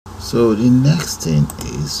So the next thing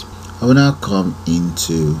is I will now come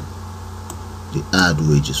into the add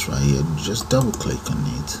wages right here. Just double click on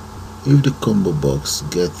it. If the combo box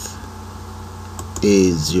gets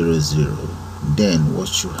A00, then what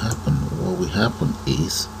will happen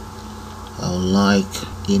is I would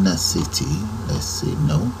like inner city. Let's say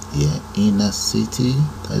no. Yeah, inner city.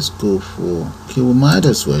 Let's go for, okay, we might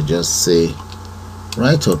as well just say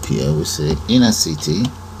right up here we say inner city.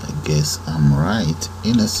 I guess I'm right.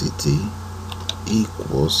 Inner city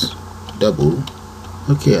equals double.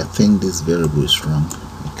 Okay, I think this variable is wrong.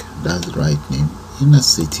 Okay, that's the right name. Inner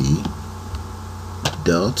city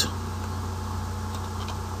dot,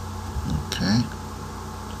 okay,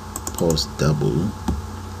 post double,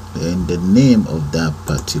 then the name of that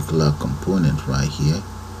particular component right here,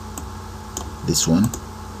 this one,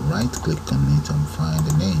 right click on it and find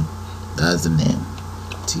the name. That's the name,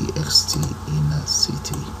 txt inner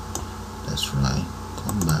city. That's right.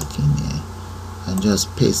 Come back in here and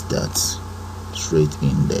just paste that straight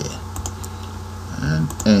in there and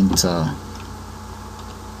enter.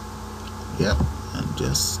 Yep, and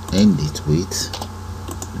just end it with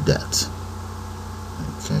that.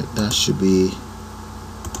 Okay, that should be,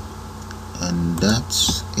 and that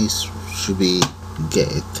is should be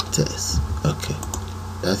get test. Okay,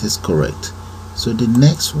 that is correct. So the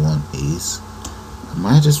next one is, I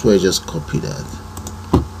might as well just copy that,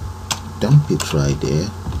 dump it right there,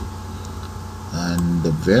 and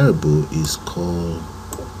the variable is called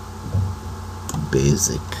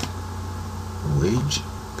basic wage.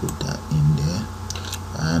 Put that in there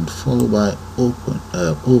and followed by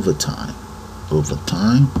overtime.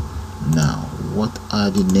 Now what are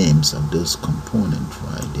the names of those components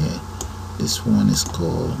right there? This one is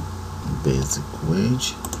called basic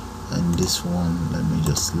wage, and this one, let me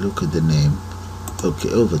just look at the name. Okay,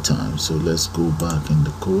 overtime. So let's go back in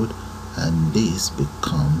the code, and this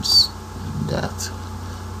becomes that,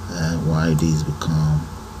 and why these become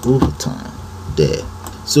overtime there.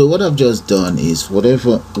 So what I've just done is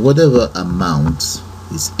whatever amount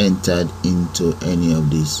is entered into any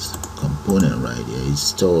of these component right here is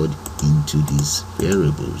stored into these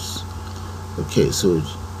variables. Okay, so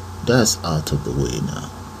that's out of the way now.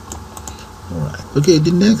 Alright, okay,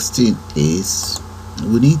 the next thing is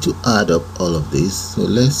we need to add up all of this. So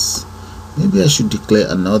maybe I should declare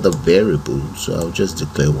another variable. So I'll just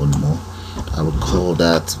declare one more. I will call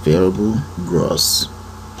that variable gross.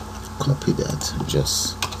 Copy that,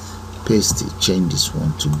 just paste it, change this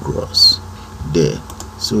one to gross there.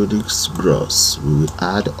 So this gross, we will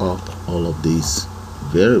add up all of these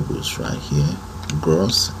variables right here.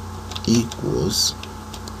 Gross equals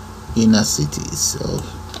inner city itself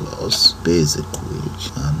plus basic wage,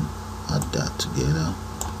 and add that together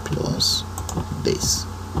plus this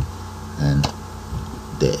and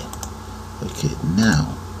there. Okay,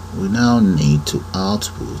 now we need to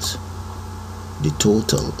output the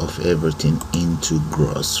total of everything into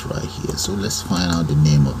gross right here. So let's find out the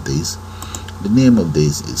name of this. The name of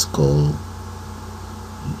this is called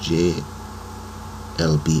JLBL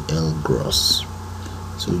gross.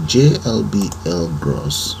 So JLBL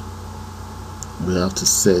gross, we have to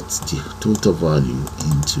set the total value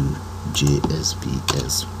into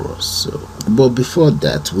JSBS gross. So, but before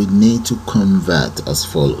that, we need to convert as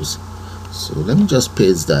follows. So let me just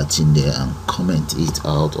paste that in there and comment it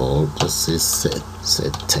out, or just say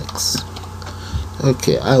set text.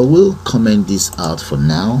 Okay, I will comment this out for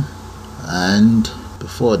now, and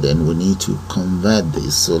before then we need to convert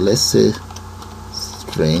this. So let's say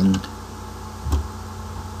string,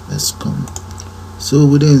 let's come, so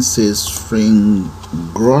we then say string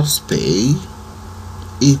gross pay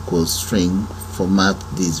equals string, format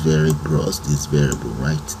this very gross, this variable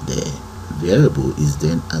right there. Variable is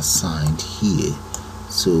then assigned here,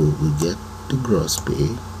 so we get the gross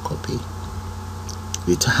pay. Copy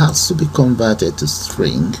it, has to be converted to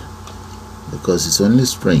string because it's only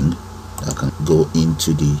string that can go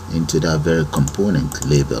into that very component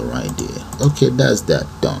label right there. Okay, that's that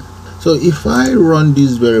done. So if I run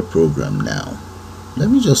this very program now, let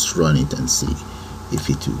me just run it and see if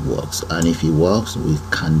it works, and if it works, we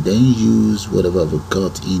can then use whatever we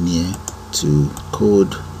got in here to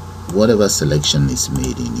code whatever selection is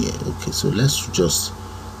made in here. Okay, so let's just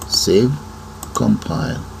save,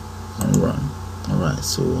 compile and run. Alright,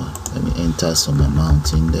 so let me enter some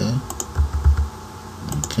amount in there.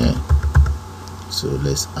 Okay, so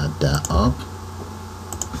let's add that up.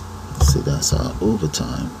 So that's our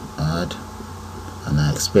overtime. Add, and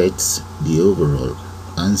I expect the overall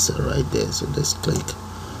answer right there. So let's click.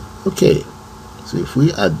 Okay, so if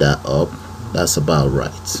we add that up, that's about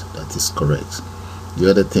right. That is correct. The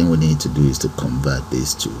other thing we need to do is to convert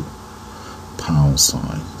this to pound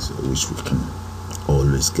sign, so which we can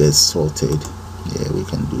always get sorted. Yeah, we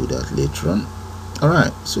can do that later on.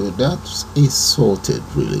 Alright, so that is sorted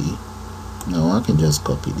really. Now I can just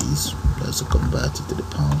copy this, let's convert it to the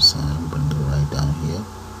pound sign, bring it right down here,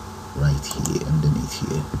 right here, underneath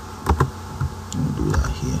here. We'll do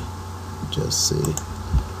that here. Just say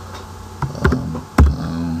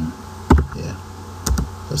pound, yeah,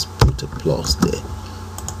 let's put a plus there.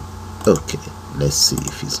 Okay, let's see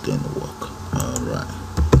if it's gonna work. Alright,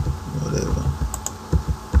 whatever.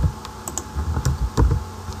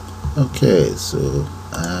 Okay, so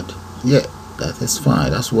add, yeah, that is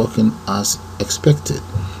fine, that's working as expected.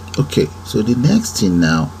 Okay, so the next thing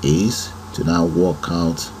now is to now work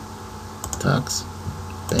out tax,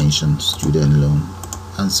 pension, student loan,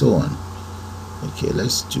 and so on. Okay,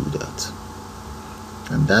 let's do that,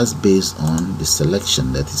 and that's based on the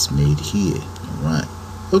selection that is made here. Alright,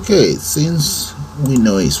 okay, since we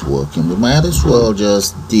know it's working, we might as well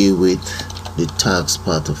just deal with the tax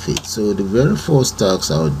part of it. So the very first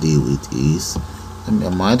tax I'll deal with is, I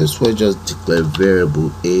might as well just declare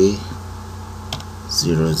variable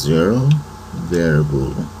A00,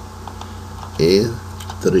 variable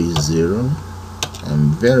A30,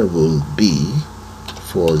 and variable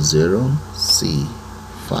B40,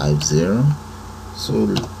 C50. So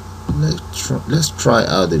let's try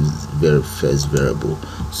out the very first variable.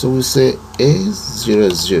 So we say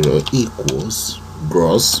A00 equals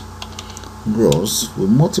gross. We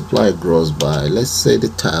multiply gross by, let's say the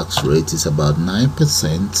tax rate is about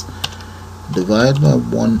 9%, divide by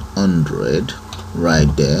 100 right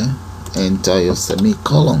there, enter your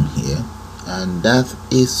semicolon here, and that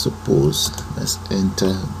is supposed, let's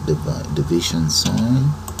enter the division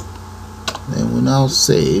sign. Then we now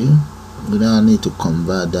say we now need to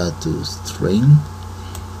convert that to string.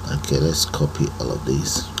 Okay, let's copy all of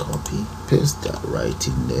this, copy, paste that right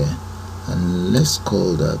in there, and let's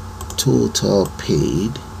call that total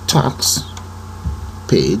paid, tax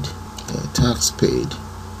paid, tax paid,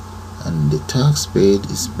 and the tax paid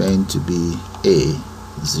is meant to be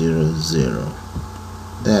A00.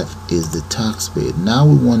 That is the tax paid. Now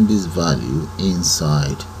we want this value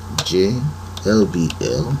inside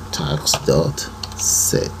JLBL tax dot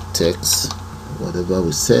set text, whatever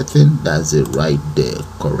we're setting, that's it right there,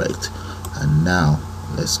 correct. And now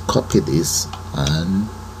let's copy this and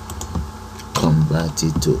convert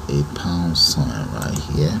it to a pound sign right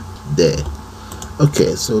here, there.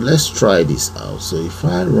 Okay, so let's try this out. So if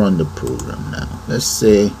I run the program now, let's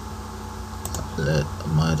say I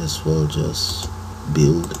might as well just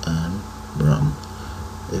build and run.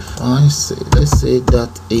 If I say, let's say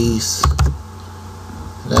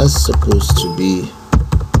that's supposed to be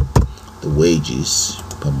the wages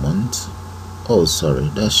per month. Oh sorry,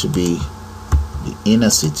 that should be the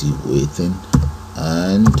inner city waiting,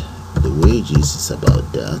 and the wages is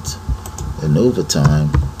about that, and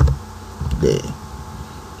overtime there.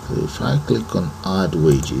 So if I click on add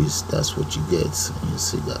wages, that's what you get. You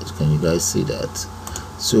see that? Can you guys see that?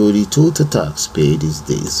 So the total tax paid is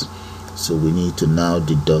this. So we need to now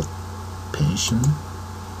deduct pension,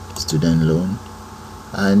 student loan,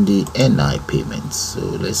 and the NI payments. So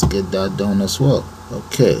let's get that done as well.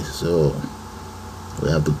 Okay, so we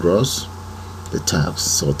have the gross, the tax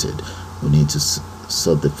sorted. We need to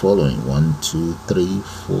sort the following: 1, 2, 3,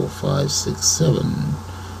 4, 5, 6, 7.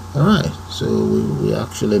 All right, so we're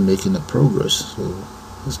actually making a progress. So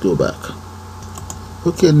let's go back.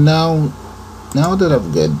 Okay, now that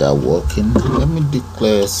I've got that working, let me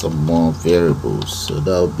declare some more variables. So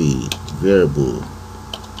that will be variable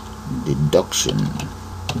deduction,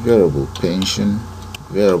 variable pension,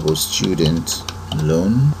 variable student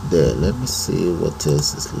loan. There, let me see what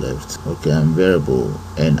else is left. Okay, and variable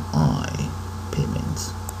NI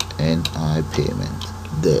payment, NI payment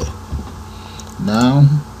there. Now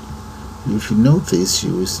if you notice,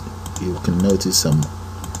 you can notice some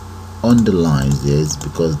underlines there. It's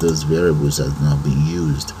because those variables have not been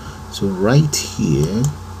used. So right here,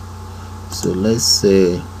 so let's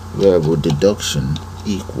say variable deduction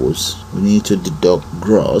equals, we need to deduct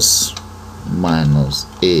gross minus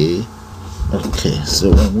A. Okay,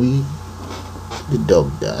 so when we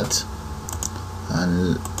deduct that,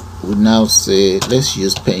 and we now say let's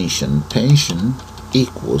use pension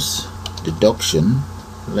equals deduction.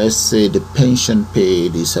 Let's say the pension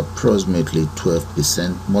paid is approximately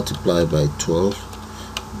 12%, multiplied by 12,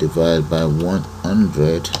 divided by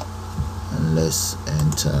 100, and let's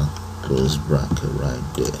enter close bracket right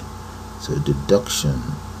there. So deduction,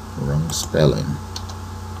 wrong spelling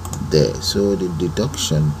there. So the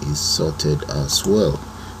deduction is sorted as well.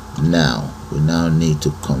 Now we need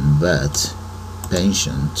to convert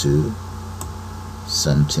pension to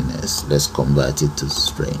something else. Let's convert it to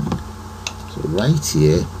string. So right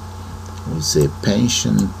here we say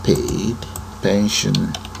pension paid,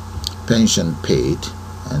 pension paid,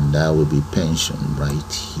 and that will be pension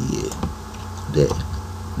right here. There.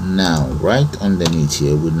 Now right underneath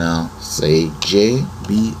here we now say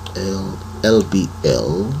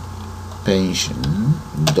LBL pension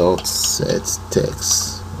dot set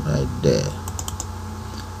text right there,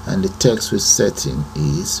 and the text we're setting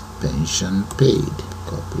is pension paid.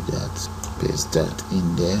 Copy that, paste that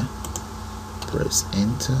in there, press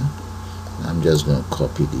enter. I'm just going to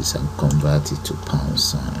copy this and convert it to pound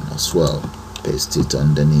sign as well. Paste it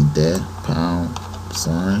underneath there, pound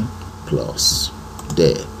sign plus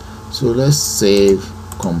there. So let's save,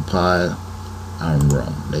 compile and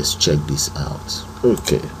run. Let's check this out.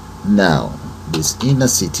 Okay, now this inner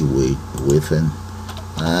city within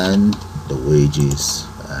and the wages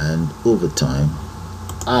and overtime,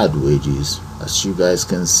 add wages. As you guys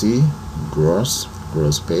can see, gross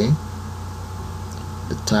pay,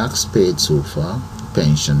 the tax paid so far,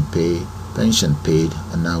 pension paid,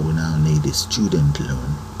 and now we need a student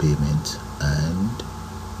loan payment and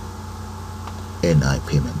NI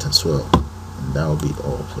payment as well, and that will be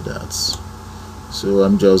all for that. So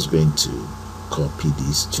I'm just going to copy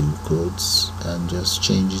these two codes and just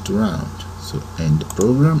change it around. So end the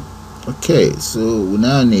program. Okay, so we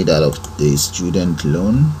now need out of the student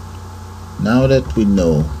loan. Now that we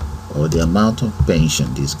know or the amount of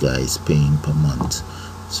pension this guy is paying per month,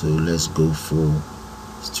 so let's go for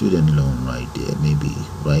student loan right there, maybe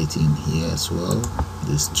right in here as well.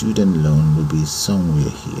 The student loan will be somewhere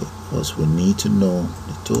here because we need to know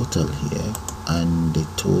the total here and the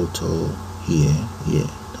total here. Yeah,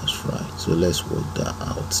 that's right. So let's work that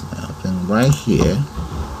out now. Then right here,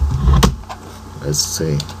 let's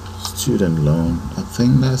say student loan, I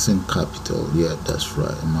think that's in capital. Yeah, that's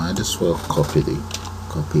right. I might as well copy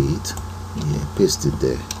it, yeah, paste it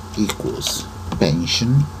there, equals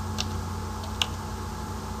pension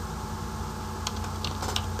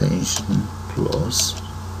plus,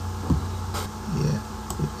 yeah,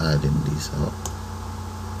 we're adding this up,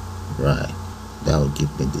 right, that will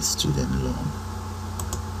give me the student loan.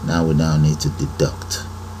 Now we need to deduct,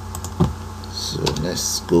 so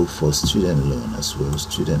let's go for student loan as well.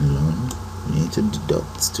 Student loan, we need to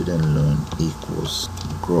deduct student loan equals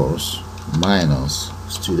gross minus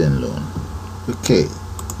student loan. Okay,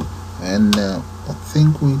 and I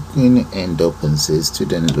think we're going to end up and say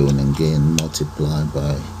student loan again multiplied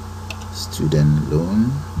by student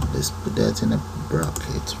loan. Let's put that in a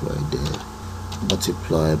bracket right there,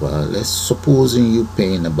 multiply by, let's supposing you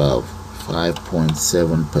paying about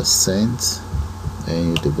 5.7% and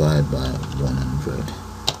you divide by 100.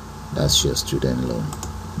 That's your student loan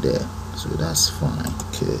there, so that's fine.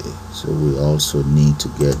 Okay, so we also need to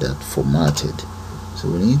get that formatted. So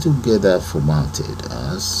we need to get that formatted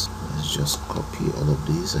as, let's just copy all of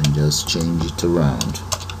these and just change it around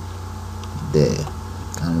there.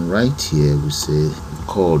 And right here we say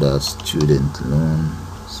call that student loan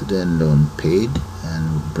paid,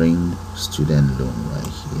 and we bring student loan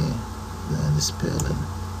right here, then the spelling,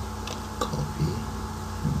 copy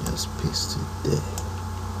and just paste it there.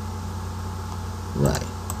 Right,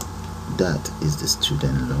 that is the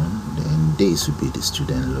student loan. Then this would be the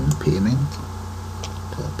student loan payment.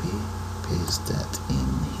 Copy, paste that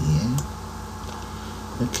in here.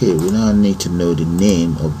 Okay, we now need to know the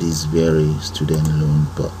name of this very student loan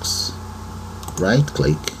box. Right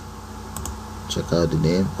click, check out the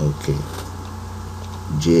name. Okay,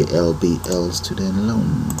 JLBL student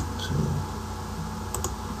loan. So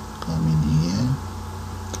come in here,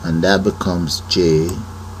 and that becomes JLBL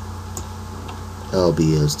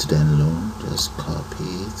student loan. Just copy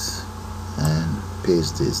it and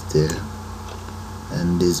paste this there,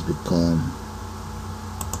 and this become,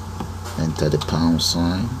 enter the pound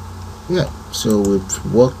sign. Yeah, so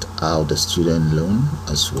we've worked out the student loan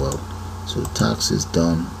as well. So tax is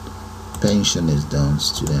done, pension is done,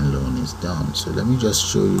 student loan is done. So let me just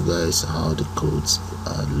show you guys how the codes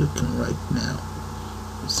are looking right now.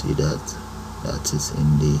 You see that is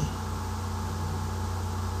in the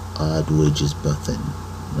add wages button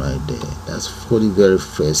right there. That's for the very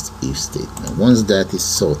first if statement. Once that is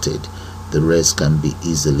sorted, the rest can be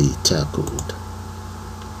easily tackled.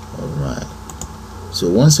 Alright, so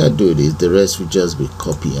once I do this, the rest will just be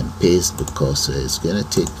copy and paste because it's gonna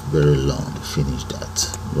take very long to finish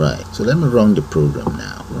that. Right, so let me run the program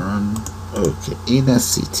now. Run. Okay, inner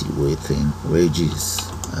city within wages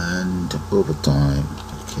and overtime.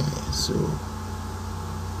 Okay, so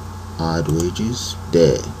add wages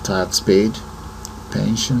there, tax paid,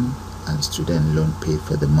 pension and student loan paid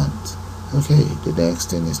for the month, Okay, the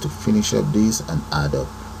next thing is to finish up this and add up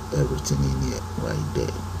everything in here right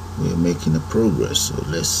there. We're making a progress, so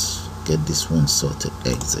let's get this one sorted.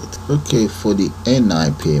 Exit. Okay, for the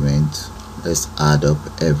NI payment, let's add up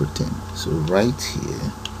everything. So right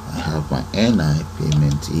here I have my NI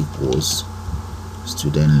payment equals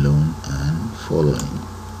student loan and following.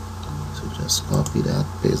 So just copy that,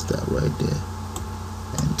 paste that right there,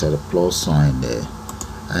 enter the plus sign there,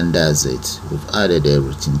 and that's it. We've added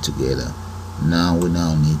everything together. Now we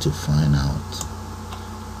need to find out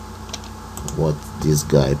what this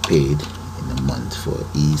guy paid in a month for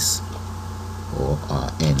his or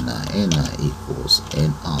our NI. NI equals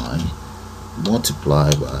NI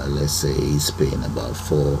multiplied by, let's say he's paying about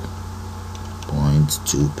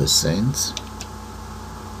 4.2%,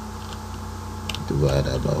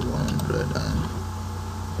 divided by 100, and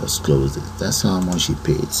just close it. That's how much he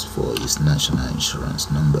pays for his national insurance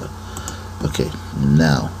number. Okay,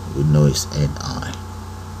 now we know it's NI.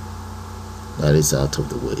 That is out of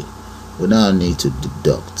the way. We now need to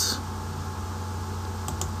deduct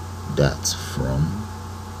that from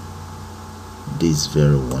this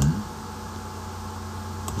very one.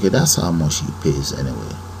 Okay, that's how much he pays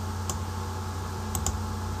anyway.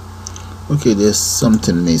 Okay, there's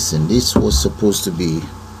something missing. This was supposed to be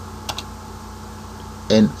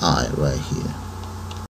NI right here.